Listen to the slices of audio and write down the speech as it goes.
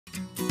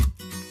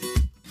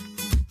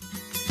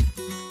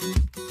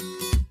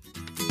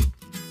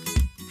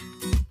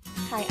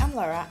Hi, I'm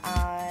Laura.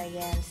 I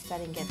am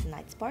studying at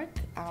Night Spark.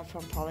 I'm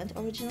from Poland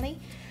originally.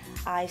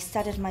 I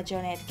started my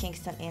journey at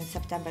Kingston in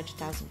September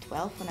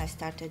 2012 when I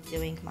started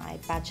doing my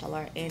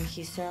bachelor in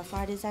History of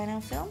Art Design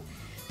and Film.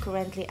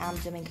 Currently, I'm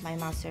doing my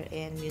master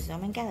in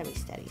Museum and Gallery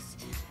Studies.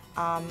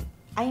 I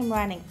am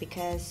running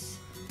because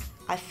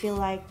I feel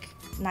like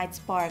Night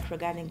Spark,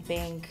 regarding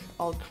being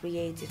all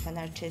creative and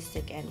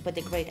artistic and with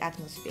a great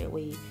atmosphere,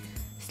 we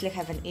still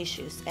have an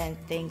issues and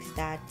things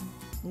that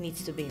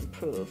needs to be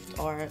improved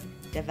or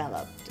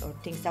developed or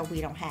things that we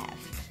don't have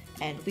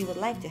and we would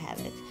like to have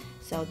it.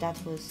 So that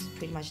was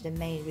pretty much the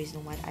main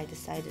reason why I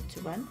decided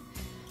to run.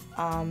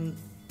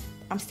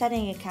 I'm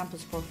studying at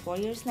campus for 4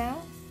 years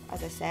now,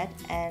 as I said,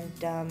 and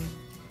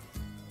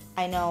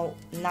I know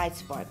Night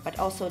Spark, but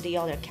also the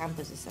other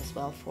campuses as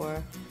well.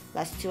 For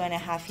last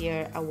 2.5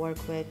 years, I work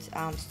with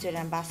student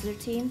ambassador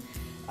team.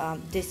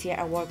 This year,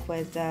 I work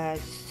with the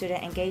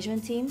student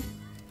engagement team.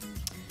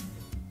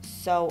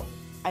 So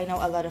I know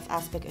a lot of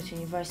aspects of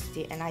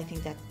university, and I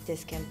think that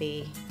this can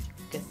be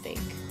a good thing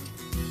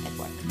at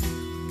work.